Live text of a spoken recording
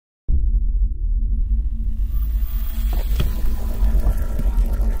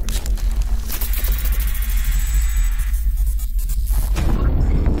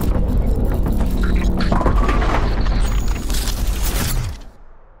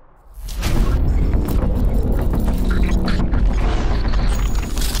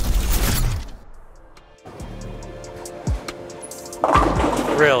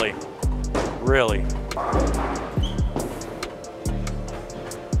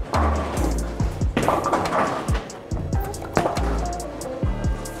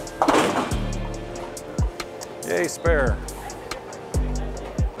spare.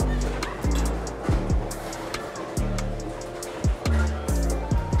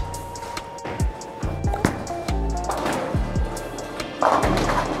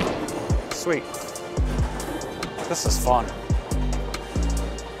 Sweet. This is fun.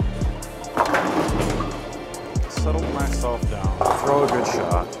 Settle myself down, throw a good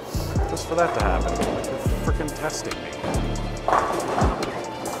shot. Just for that to happen. Like you're freaking testing me.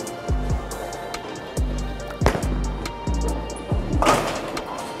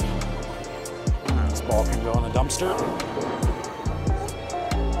 This ball can go in the dumpster.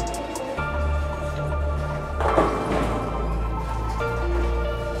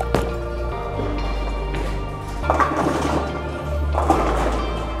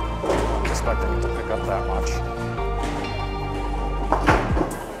 Expecting it to pick up that much.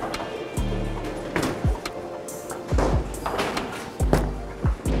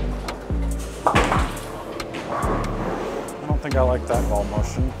 I think I like that ball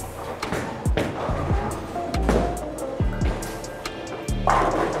motion.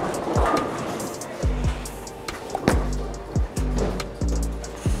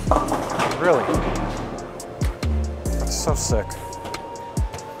 Really? That's so sick.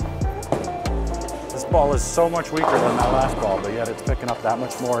 This ball is so much weaker than that last ball, but yet it's picking up that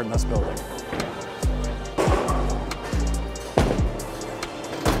much more in this building.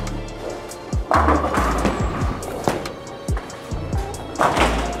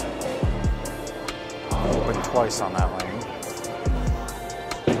 Twice on that lane.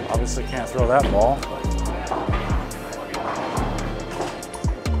 Obviously can't throw that ball.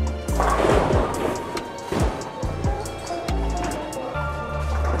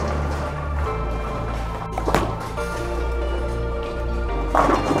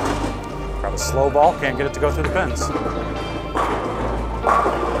 Grab a slow ball, can't get it to go through the pins.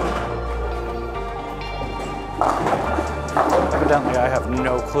 Evidently I have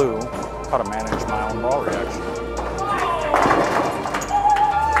no clue how to manage my own ball reaction.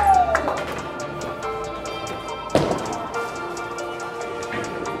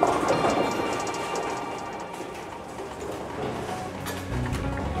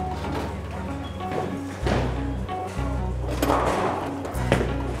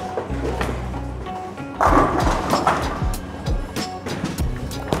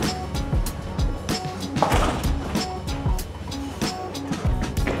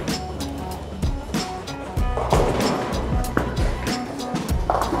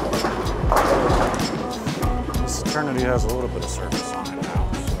 Eternity has a little bit of surface on it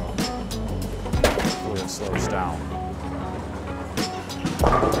now, so hopefully it slows down.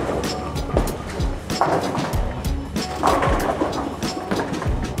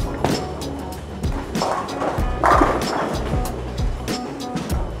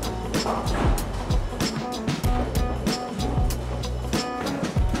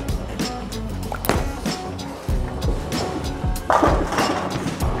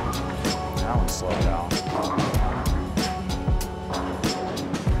 Now it's slowed down.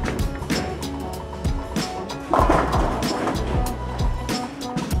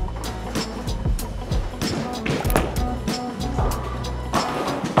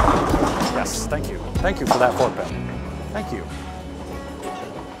 Thank you. Thank you for that 4-pin. Thank you.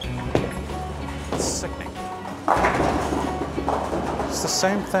 It's sickening. It's the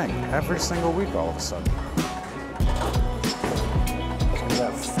same thing every single week all of a sudden. Look at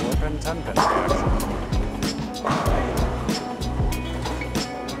that 4-pin, 10-pin reaction.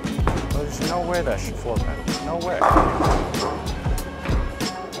 There's no way that should 4-pin. No way.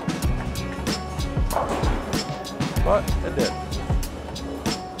 But it did.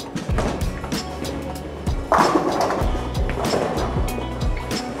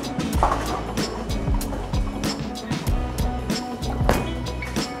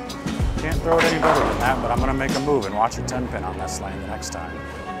 Can't throw it any better than that, but I'm going to make a move and watch a 10-pin on this lane the next time.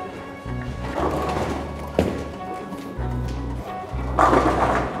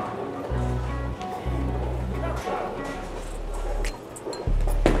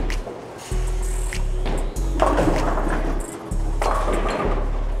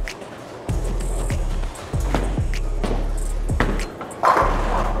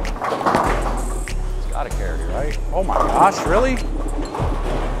 It's got to carry, right? Oh my gosh, really?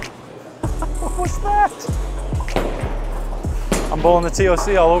 What was that? I'm bowling the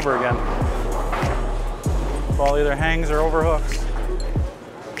TOC all over again. Ball either hangs or overhooks.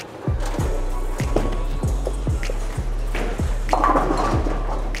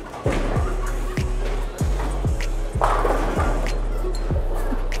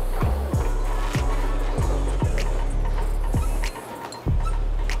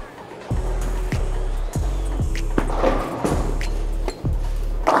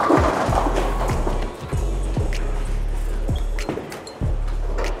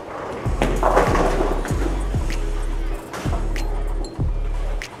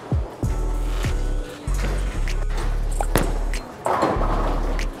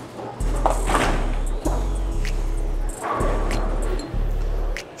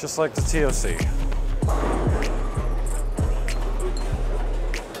 Just like the TOC.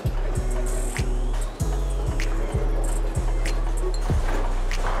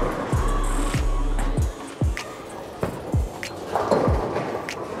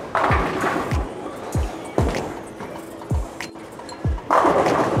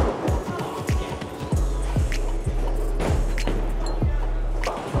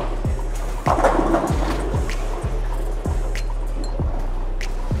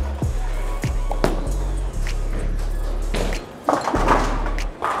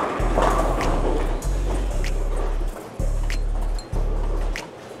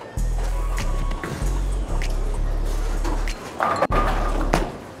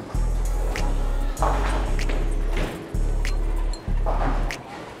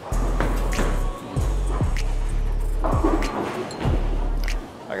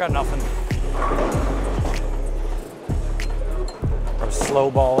 I got nothing. Grab a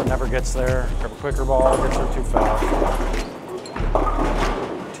slow ball, it never gets there. Grab a quicker ball, it gets there too fast.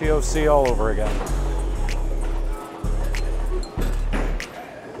 TOC all over again.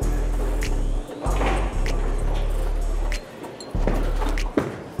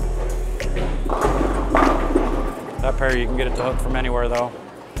 That pair, you can get it to hook from anywhere though.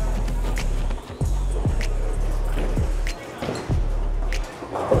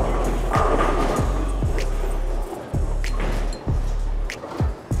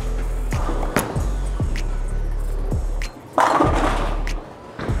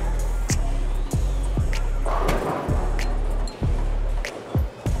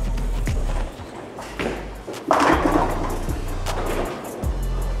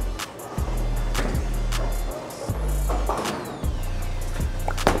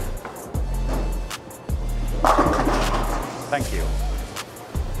 Thank you.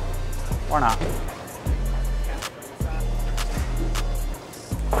 Or not.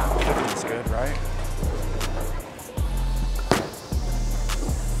 That's good, right?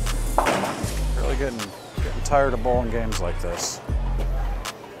 Really getting tired of bowling games like this.